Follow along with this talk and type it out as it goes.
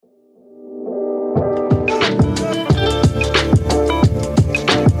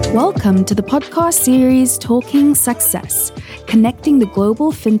Welcome to the podcast series Talking Success, connecting the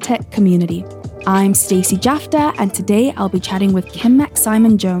global fintech community. I'm Stacey Jafta, and today I'll be chatting with Kim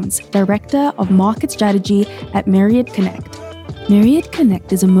Simon-Jones, Director of Market Strategy at Myriad Connect. Myriad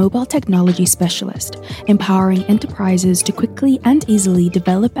Connect is a mobile technology specialist, empowering enterprises to quickly and easily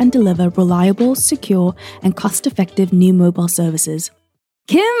develop and deliver reliable, secure, and cost-effective new mobile services.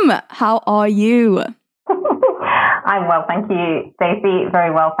 Kim, how are you? I'm well, thank you, Stacey.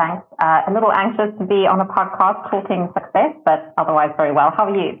 Very well, thanks. A little anxious to be on a podcast talking success, but otherwise very well. How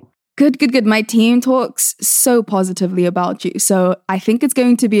are you? Good. My team talks so positively about you, so I think it's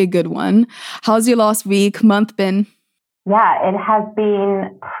going to be a good one. How's your last week, month been? Yeah, it has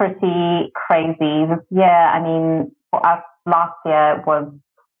been pretty crazy. This year, for us, last year was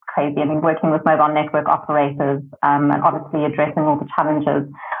crazy. Working with mobile network operators and obviously addressing all the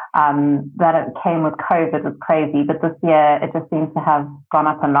challenges that came with COVID was crazy. But this year, it just seems to have gone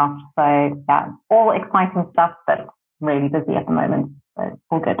up a notch. So, yeah, all exciting stuff, but really busy at the moment. So,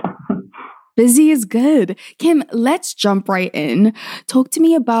 all good. Busy is good. Kim, let's jump right in. Talk to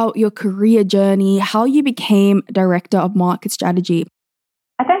me about your career journey, how you became Director of Market Strategy.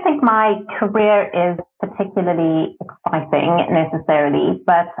 I don't think my career is particularly exciting necessarily,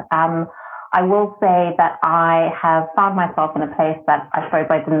 but I will say that I have found myself in a place that I suppose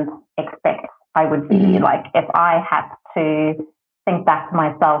I didn't expect I would be. Like if I had to think back to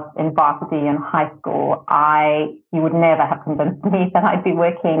myself in varsity and high school, you would never have convinced me that I'd be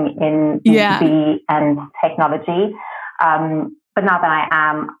working in B2B and technology. But now that I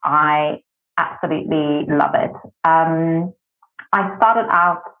am, I absolutely love it. I started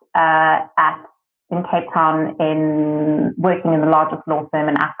out in Cape Town working in the largest law firm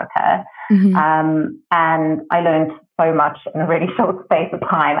in Africa. And I learned so much in a really short space of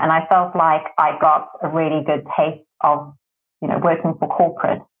time. And I felt like I got a really good taste of working for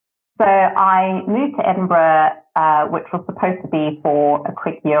corporate. So I moved to Edinburgh, which was supposed to be for a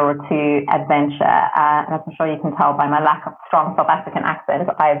quick year or two adventure. And as I'm sure you can tell by my lack of strong South African accent,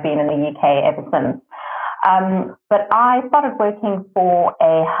 I've been in the UK ever since. But I started working for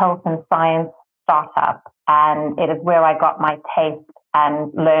a health and science startup, and it is where I got my taste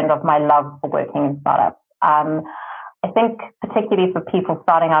and learned of my love for working in startups. I think particularly for people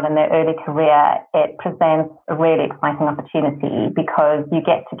starting out in their early career, it presents a really exciting opportunity because you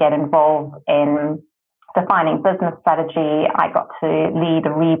get involved in defining business strategy. I got to lead a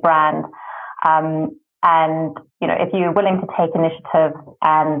rebrand. And, if you're willing to take initiative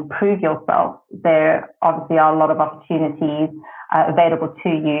and prove yourself, there obviously are a lot of opportunities available to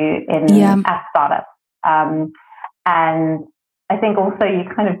you at startups. And I think also you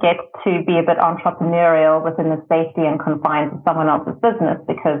kind of get to be a bit entrepreneurial within the safety and confines of someone else's business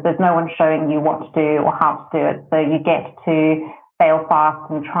because there's no one showing you what to do or how to do it. So you get to fail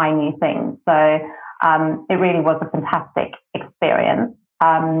fast and try new things. So it really was a fantastic experience.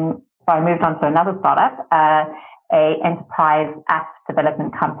 So I moved on to another startup, a enterprise app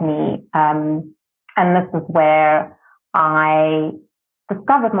development company. And this is where I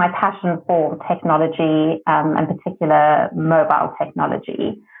discovered my passion for technology, and particular mobile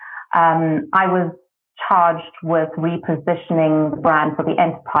technology. I was charged with repositioning the brand for the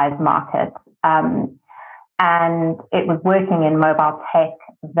enterprise market. And it was working in mobile tech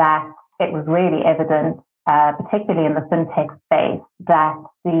that it was really evident, particularly in the fintech space, that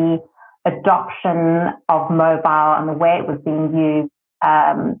the adoption of mobile and the way it was being used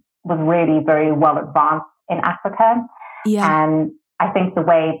was really very well advanced in Africa. And I think the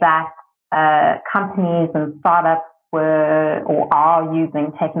way that companies and startups were or are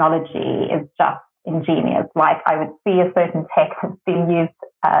using technology is just ingenious. Like I would see a certain tech that's being used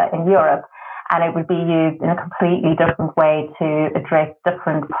in Europe, and it would be used in a completely different way to address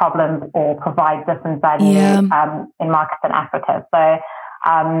different problems or provide different value in markets in Africa. So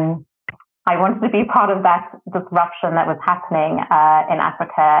I wanted to be part of that disruption that was happening in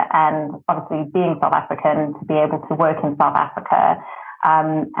Africa, and obviously being South African, to be able to work in South Africa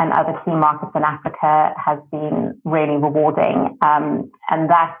and other key markets in Africa has been really rewarding. And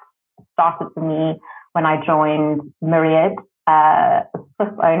that started for me when I joined Myriad, a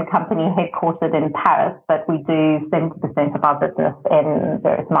Swiss-owned company headquartered in Paris, but we do 70% of our business in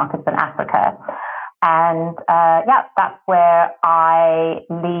various markets in Africa. And that's where I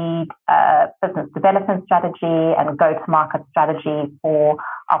lead business development strategy and go-to-market strategy for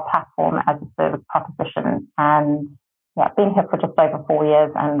our platform as a service proposition. And been here for just over 4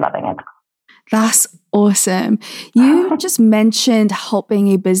 years and loving it. That's awesome. You just mentioned helping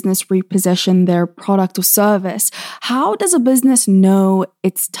a business reposition their product or service. How does a business know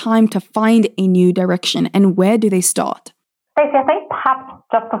it's time to find a new direction, and where do they start? Stacey, I think perhaps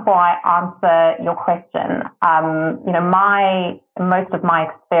just before I answer your question, most of my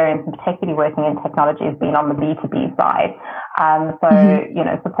experience, and particularly working in technology, has been on the B2B side.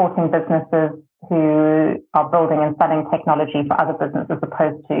 Supporting businesses who are building and selling technology for other businesses, as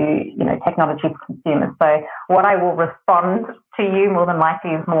opposed to, technology for consumers. So what I will respond to you more than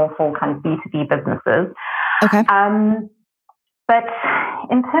likely is more for kind of B2B businesses. Okay. But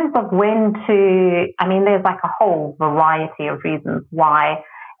in terms of there's like a whole variety of reasons why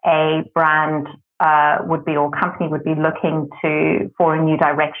a brand or company would be looking for a new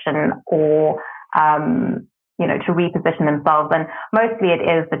direction or, to reposition themselves. And mostly it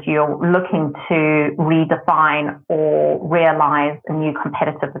is that you're looking to redefine or realize a new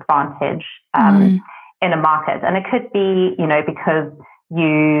competitive advantage in a market. And it could be, because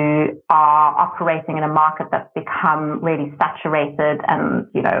you are operating in a market that's become really saturated and,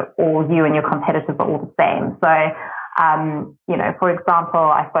 all you and your competitors are all the same. So, for example,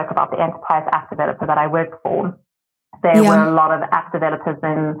 I spoke about the enterprise app developer that I worked for. There were a lot of app developers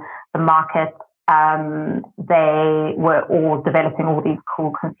in the market. They were all developing all these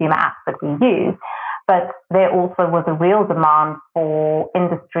cool consumer apps that we use. But there also was a real demand for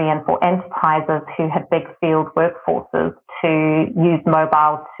industry and for enterprises who had big field workforces to use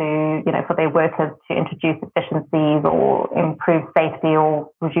mobile for their workers to introduce efficiencies or improve safety or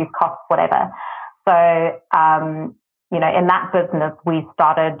reduce costs, whatever. So, in that business, we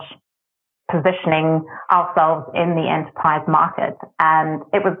started positioning ourselves in the enterprise market, and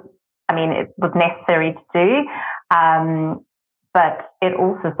it was necessary to do. But it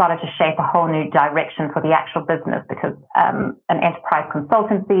also started to shape a whole new direction for the actual business, because an enterprise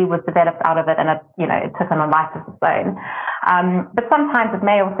consultancy was developed out of it, and it took on a life of its own. But sometimes it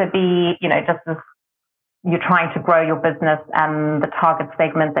may also be, just as you're trying to grow your business and the target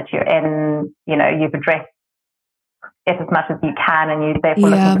segment that you're in, you've addressed it as much as you can, and you therefore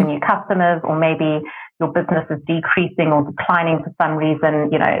looking for new customers, or maybe your business is decreasing or declining for some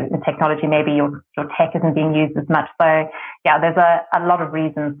reason, in technology, maybe your tech isn't being used as much. So there's a lot of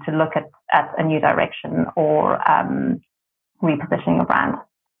reasons to look at a new direction or repositioning a brand.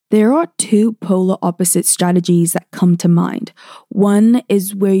 There are two polar opposite strategies that come to mind. One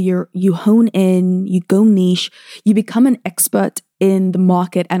is where you hone in, you go niche, you become an expert in the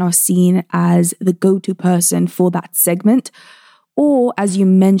market and are seen as the go-to person for that segment. Or, as you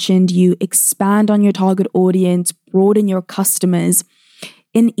mentioned, you expand on your target audience, broaden your customers.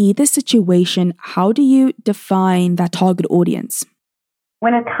 In either situation, how do you define that target audience?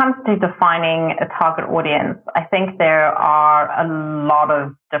 When it comes to defining a target audience, I think there are a lot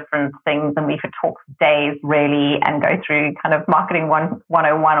of different things, and we could talk days really and go through kind of marketing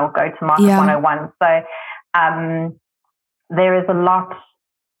 101 or go-to-market 101. So there is a lot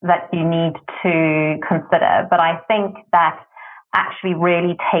that you need to consider, but I think that actually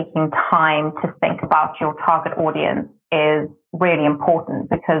really taking time to think about your target audience is really important,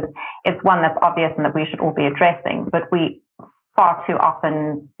 because it's one that's obvious and that we should all be addressing, but we far too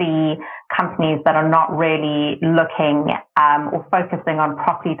often see companies that are not really looking or focusing on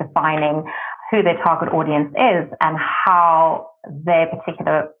properly defining who their target audience is and how their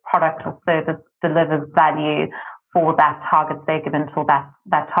particular product or service delivers value for that target segment or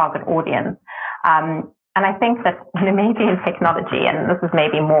that target audience. And I think that maybe in technology, and this is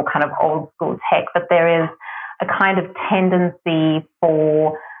maybe more kind of old school tech, but there is a kind of tendency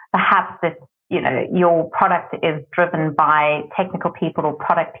for perhaps this, your product is driven by technical people or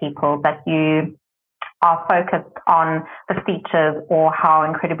product people, that you are focused on the features or how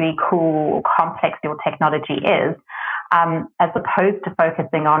incredibly cool or complex your technology is, as opposed to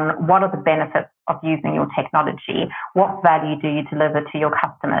focusing on what are the benefits of using your technology, what value do you deliver to your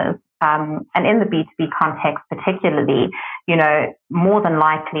customers. And in the B2B context particularly, more than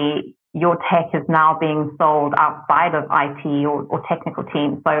likely your tech is now being sold outside of IT or technical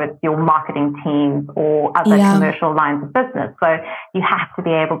teams. So it's your marketing teams or other commercial lines of business. So you have to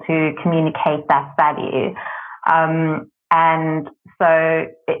be able to communicate that value. And so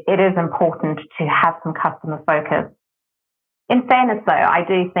it is important to have some customer focus. In fairness, though, I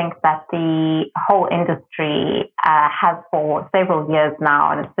do think that the whole industry has for several years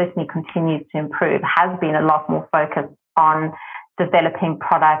now, and it certainly continues to improve, has been a lot more focused on developing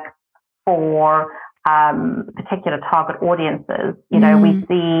products for particular target audiences. We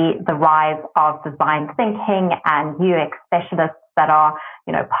see the rise of design thinking and UX specialists that are,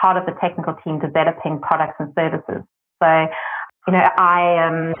 part of the technical team developing products and services. So,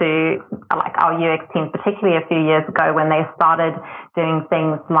 I to like our UX team, particularly a few years ago when they started doing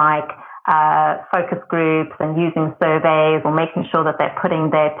things like focus groups and using surveys, or making sure that they're putting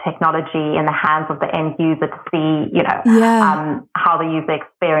their technology in the hands of the end user to see, how the user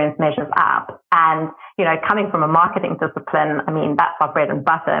experience measures up. And, coming from a marketing discipline, I mean, that's our bread and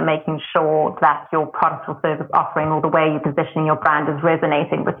butter, making sure that your product or service offering or the way you're positioning your brand is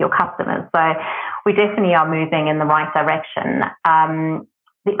resonating with your customers. So we definitely are moving in the right direction.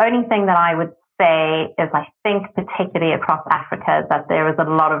 The only thing that I would say is, I think particularly across Africa, that there is a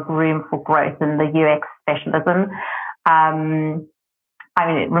lot of room for growth in the UX specialism. I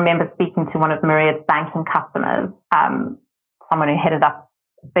remember speaking to one of Myriad's banking customers, someone who headed up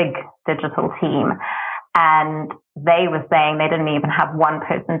a big digital team, and they were saying they didn't even have one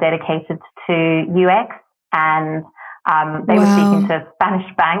person dedicated to UX, and they were speaking to a Spanish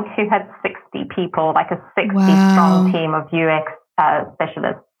bank who had 60 people, like a 60 strong team of UX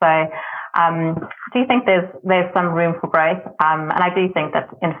specialists. So I do think there's some room for growth. And I do think that,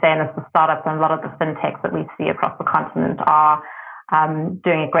 in fairness, the startups and a lot of the fintechs that we see across the continent are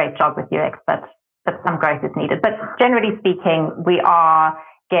doing a great job with UX, but some growth is needed. But generally speaking, we are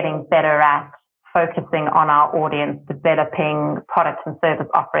getting better at focusing on our audience, developing products and service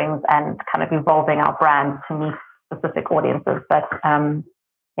offerings, and kind of evolving our brands to meet specific audiences. But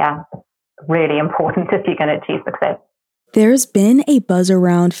really important if you're going to achieve success. There's been a buzz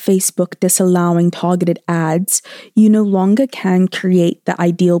around Facebook disallowing targeted ads. You no longer can create the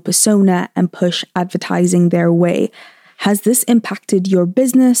ideal persona and push advertising their way. Has this impacted your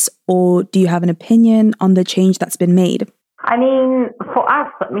business, or do you have an opinion on the change that's been made? I mean, for us,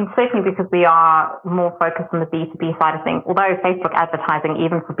 certainly because we are more focused on the B2B side of things, although Facebook advertising,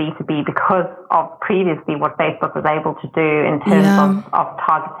 even for B2B, because of previously what Facebook was able to do in terms of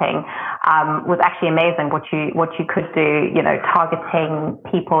targeting, was actually amazing what you could do, targeting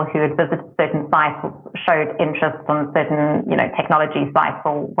people who had visited certain sites or showed interest on certain, technology sites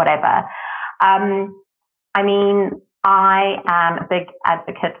or whatever. I am a big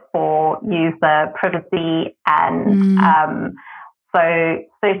advocate for user privacy, and so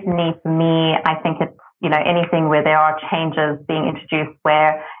certainly for me, I think it's, anything where there are changes being introduced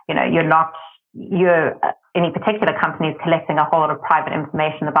where, any particular company is collecting a whole lot of private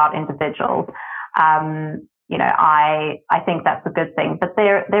information about individuals. I think that's a good thing. But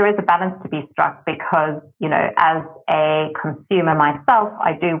there is a balance to be struck because, as a consumer myself,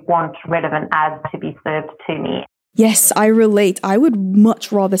 I do want relevant ads to be served to me. Yes, I relate. I would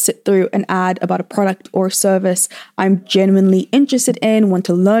much rather sit through an ad about a product or service I'm genuinely interested in, want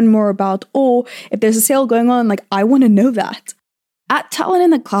to learn more about, or if there's a sale going on, I want to know that. At Talent in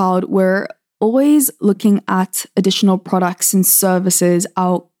the Cloud, we're always looking at additional products and services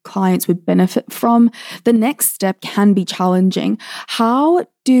our clients would benefit from. The next step can be challenging. How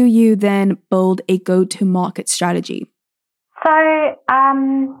do you then build a go-to-market strategy? So,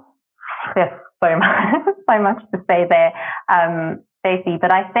 yes. So much to say there, Stacey,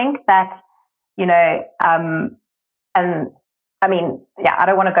 but I think that, I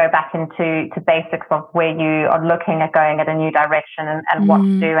don't want to go back into basics of where you are looking at going at a new direction and what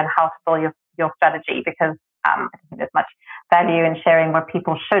to do and how to build your strategy, because I think there's much value in sharing what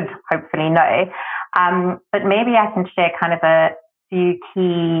people should hopefully know. But maybe I can share kind of a few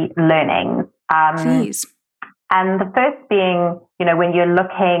key learnings. Please. And the first being, when you're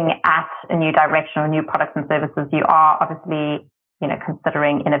looking at a new direction or new products and services, you are obviously,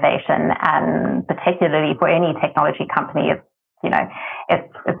 considering innovation, and particularly for any technology company,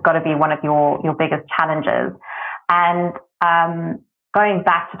 it's got to be one of your biggest challenges. And going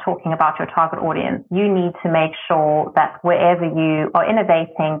back to talking about your target audience, you need to make sure that wherever you are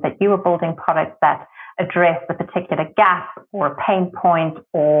innovating, that you are building products that address a particular gap or a pain point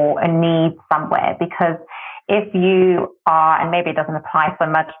or a need somewhere. Because if you are, and maybe it doesn't apply so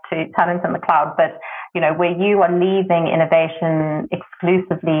much to Talent in the Cloud, but where you are leaving innovation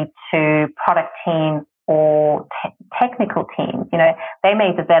exclusively to product teams or technical teams, they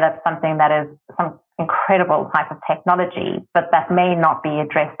may develop something that is some incredible type of technology, but that may not be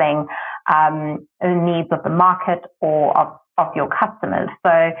addressing the needs of the market or of your customers.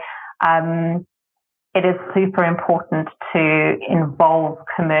 So it is super important to involve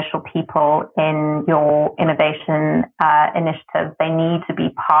commercial people in your innovation initiatives. They need to be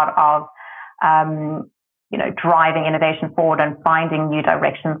part of, driving innovation forward and finding new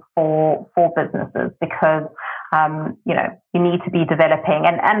directions for businesses, because, you need to be developing.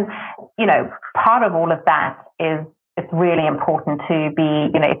 And part of all of that is, it's really important to be,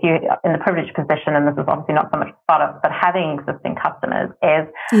 if you're in the privileged position, and this is obviously not so much startups, but having existing customers is,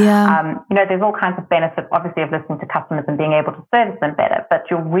 there's all kinds of benefits, obviously, of listening to customers and being able to service them better. But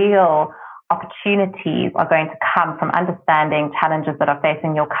your real opportunities are going to come from understanding challenges that are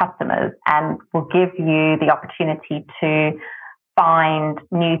facing your customers, and will give you the opportunity to find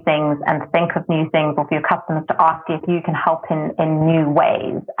new things and think of new things, or for your customers to ask you if you can help in new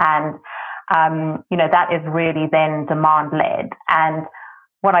ways. And, that is really then demand led. And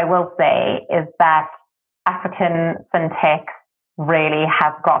what I will say is that African fintechs really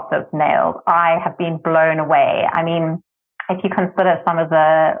have got this nailed. I have been blown away. I mean, if you consider some of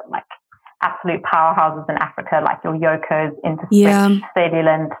the absolute powerhouses in Africa, like your Yokos, Interswitch,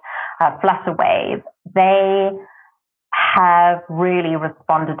 Cellulant, Flutterwave, they have really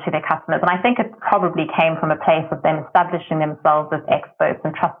responded to their customers. And I think it probably came from a place of them establishing themselves as experts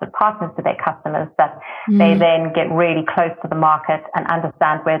and trusted partners to their customers, that they then get really close to the market and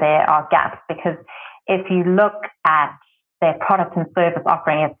understand where there are gaps. Because if you look at their product and service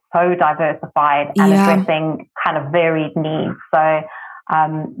offering, is so diversified and addressing kind of varied needs. So,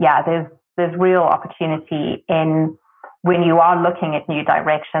 there's real opportunity in, when you are looking at new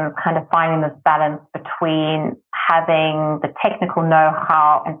directions, kind of finding this balance between having the technical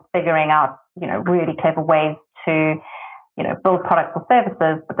know-how and figuring out, really clever ways to, build products or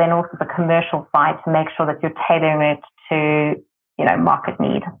services, but then also the commercial side to make sure that you're tailoring it to, market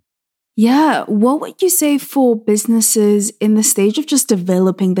need. Yeah. What would you say for businesses in the stage of just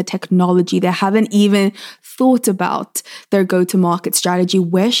developing the technology? They haven't even thought about their go-to-market strategy.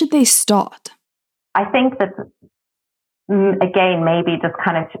 Where should they start? I think that, again, maybe just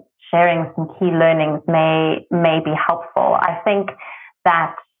kind of sharing some key learnings may be helpful. I think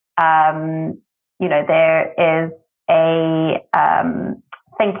that, there is a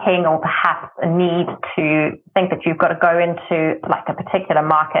thinking, or perhaps a need to think that you've got to go into a particular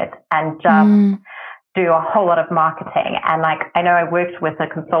market and just do a whole lot of marketing. And I know I worked with a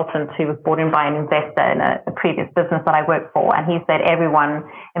consultant who was brought in by an investor in a previous business that I worked for, and he said everyone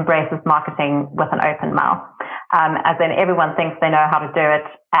embraces marketing with an open mouth. As in, everyone thinks they know how to do it,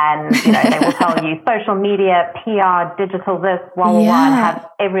 and they will tell you social media, PR, digital, this, and have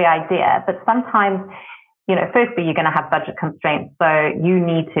every idea. But sometimes, firstly, you're going to have budget constraints. So you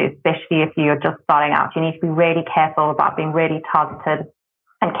need to, especially if you're just starting out, you need to be really careful about being really targeted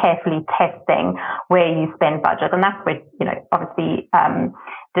and carefully testing where you spend budget. And that's where, obviously,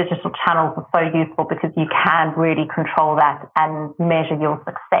 digital channels are so useful, because you can really control that and measure your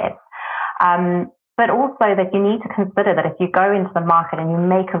success. But also that you need to consider that if you go into the market and you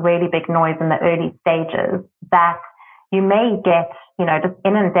make a really big noise in the early stages, that you may get, just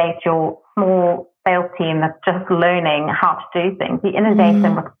inundate your small sales team that's just learning how to do things. You inundate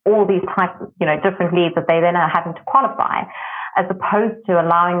them with all these types of, different leads that they then are having to qualify, as opposed to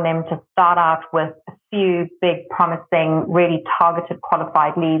allowing them to start out with a few big, promising, really targeted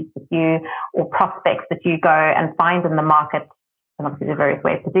qualified leads that you, or prospects that you go and find in the market. And obviously there are various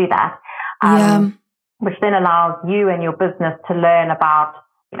ways to do that. Which then allows you and your business to learn about,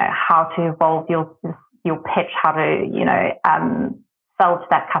 how to evolve your pitch, how to, sell to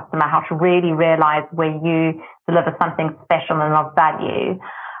that customer, how to really realize where you deliver something special and of value.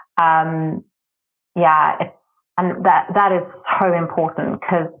 And that is so important,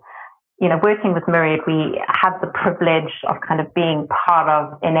 because, working with Myriad, we have the privilege of kind of being part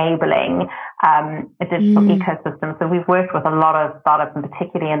of enabling a digital ecosystem. So we've worked with a lot of startups, and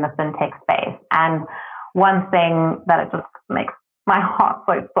particularly in the fintech space. And one thing that it just makes my heart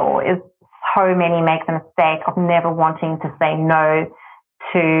so sore is so many make the mistake of never wanting to say no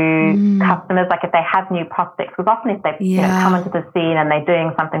to customers. Like if they have new prospects, because often if they come into the scene and they're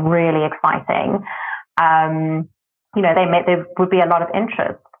doing something really exciting, there would be a lot of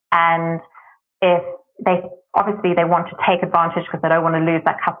interest. And if they want to take advantage because they don't want to lose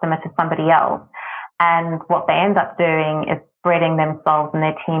that customer to somebody else. And what they end up doing is spreading themselves and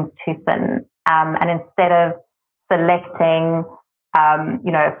their teams too thin. And instead of selecting,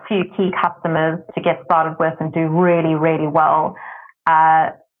 a few key customers to get started with and do really, really well,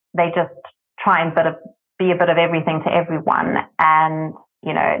 they just try and be a bit of everything to everyone. And,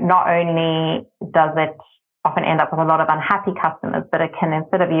 not only does it often end up with a lot of unhappy customers, but it can,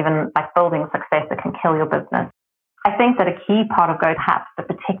 instead of even building success, it can kill your business. I think that a key part of GoTap, but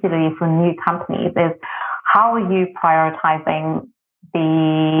particularly for new companies, is how are you prioritizing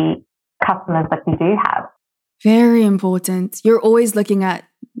the customers that you do have? Very important. You're always looking at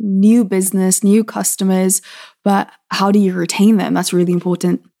new business, new customers, but how do you retain them? That's really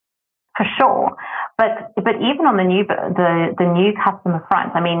important. For sure. But even on the new customer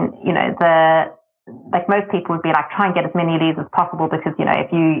front, I mean, most people would be try and get as many leads as possible, because, if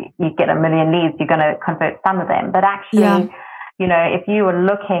you get 1 million leads, you're going to convert some of them. But actually, if you are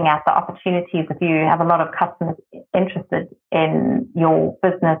looking at the opportunities, if you have a lot of customers interested in your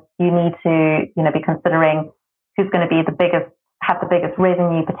business, you need to, be considering who's going to be have the biggest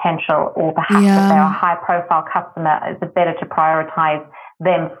revenue potential, or perhaps if they're a high profile customer, is it better to prioritize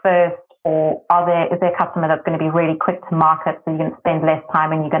them first, or is there a customer that's going to be really quick to market, so you're going to spend less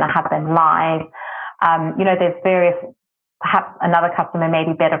time and you're going to have them live? There's various, perhaps another customer may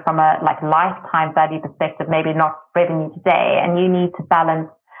be better from a lifetime value perspective, maybe not revenue today, and you need to balance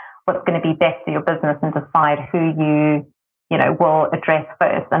what's going to be best for your business and decide who you will address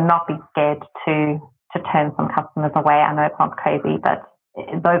first, and not be scared to turn some customers away. I know it sounds crazy, but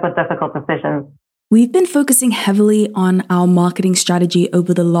those are difficult decisions. We've been focusing heavily on our marketing strategy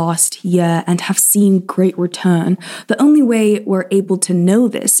over the last year and have seen great return. The only way we're able to know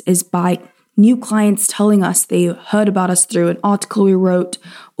this is by new clients telling us they heard about us through an article we wrote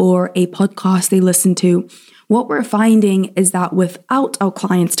or a podcast they listened to. What we're finding is that without our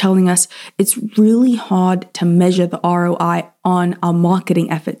clients telling us, it's really hard to measure the ROI on our marketing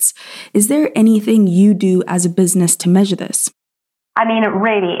efforts. Is there anything you do as a business to measure this? I mean, it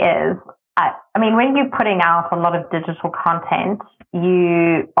really is. When you're putting out a lot of digital content,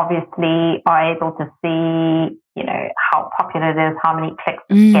 you obviously are able to see, how popular it is, how many clicks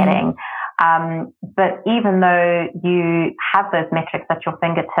it's getting. But even though you have those metrics at your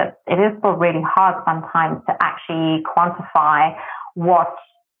fingertips, it is still really hard sometimes to actually quantify what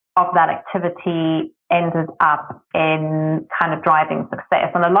of that activity ended up in kind of driving success.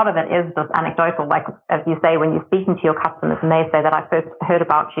 And a lot of it is just anecdotal, like as you say, when you're speaking to your customers and they say that I first heard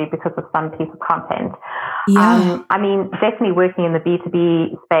about you because of some piece of content. Yeah. Definitely working in the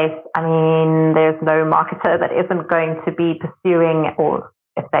B2B space, there's no marketer that isn't going to be pursuing, or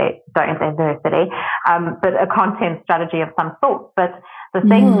if they don't, they're very silly, but a content strategy of some sort. But the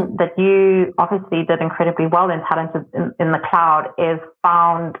thing that you obviously did incredibly well in Talented in the Cloud is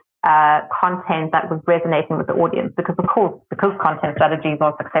found content that was resonating with the audience, because content strategies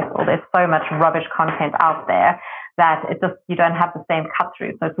are successful, there's so much rubbish content out there that you don't have the same cut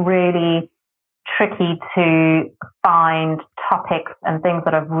through. So it's really tricky to find topics and things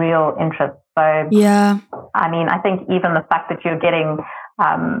that are of real interest. So yeah, I think even the fact that you're getting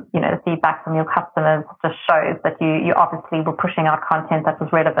the feedback from your customers just shows that you obviously were pushing out content that was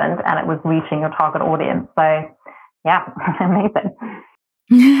relevant and it was reaching your target audience. So yeah, amazing.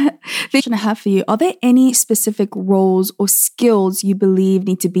 Question I have for you, are there any specific roles or skills you believe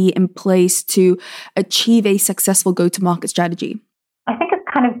need to be in place to achieve a successful go-to-market strategy? I think it's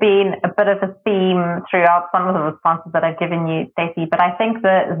kind of been a bit of a theme throughout some of the responses that I've given you, Stacey, but I think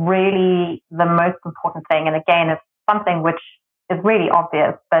that really the most important thing, and again, it's something which is really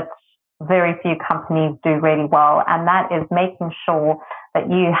obvious, but very few companies do really well, and that is making sure that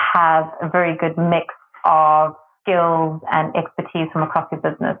you have a very good mix of skills and expertise from across your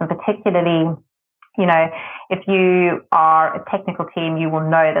business. And particularly, if you are a technical team, you will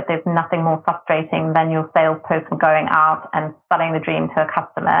know that there's nothing more frustrating than your salesperson going out and selling the dream to a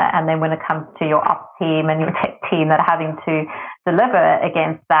customer. And then when it comes to your ops team and your tech team that are having to deliver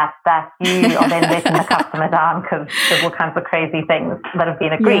against that you are then letting the customer down because there's all kinds of crazy things that have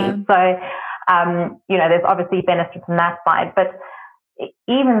been agreed. Yeah. So, there's obviously benefits from that side. But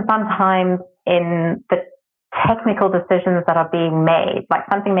even sometimes in the technical decisions that are being made, like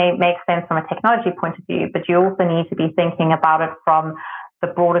something may make sense from a technology point of view, but you also need to be thinking about it from the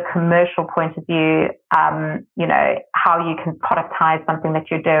broader commercial point of view, how you can productize something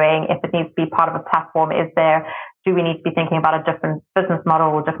that you're doing. If it needs to be part of a platform, do we need to be thinking about a different business model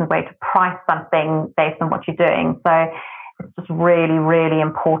or a different way to price something based on what you're doing? So it's just really, really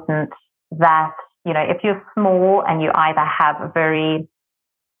important that, if you're small and you either have a very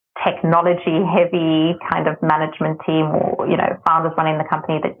technology heavy kind of management team or, founders running the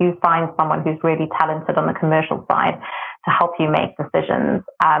company, that you find someone who's really talented on the commercial side to help you make decisions.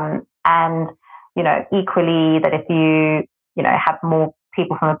 Equally that if you, have more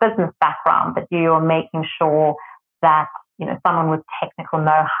people from a business background, that you are making sure that, someone with technical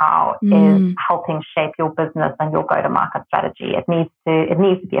know-how is helping shape your business and your go-to-market strategy. It needs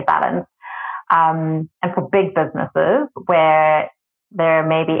to be a balance. And for big businesses where there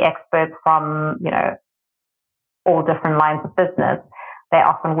may be experts from, all different lines of business, they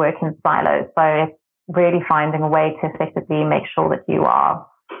often work in silos. So it's really finding a way to effectively make sure that you are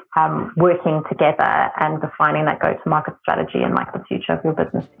working together and defining that go-to-market strategy and the future of your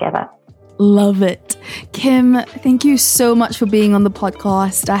business together. Love it. Kim, thank you so much for being on the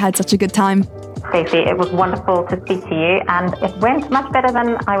podcast. I had such a good time. Stacey, it was wonderful to speak to you, and it went much better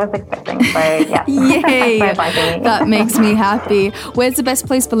than I was expecting. So, yeah. Yay! That makes me happy. Where's the best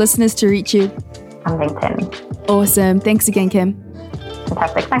place for listeners to reach you? On LinkedIn. Awesome. Thanks again, Kim.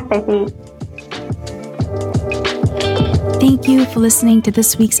 Fantastic. Thanks, Stacey. Thank you for listening to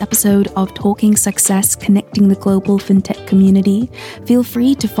this week's episode of Talking Success, Connecting the Global FinTech Community. Feel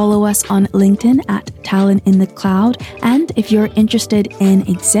free to follow us on LinkedIn at Talent in the Cloud. And if you're interested in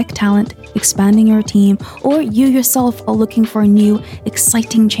exec talent, expanding your team, or you yourself are looking for a new,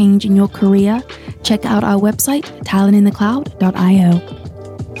 exciting change in your career, check out our website, talentinthecloud.io.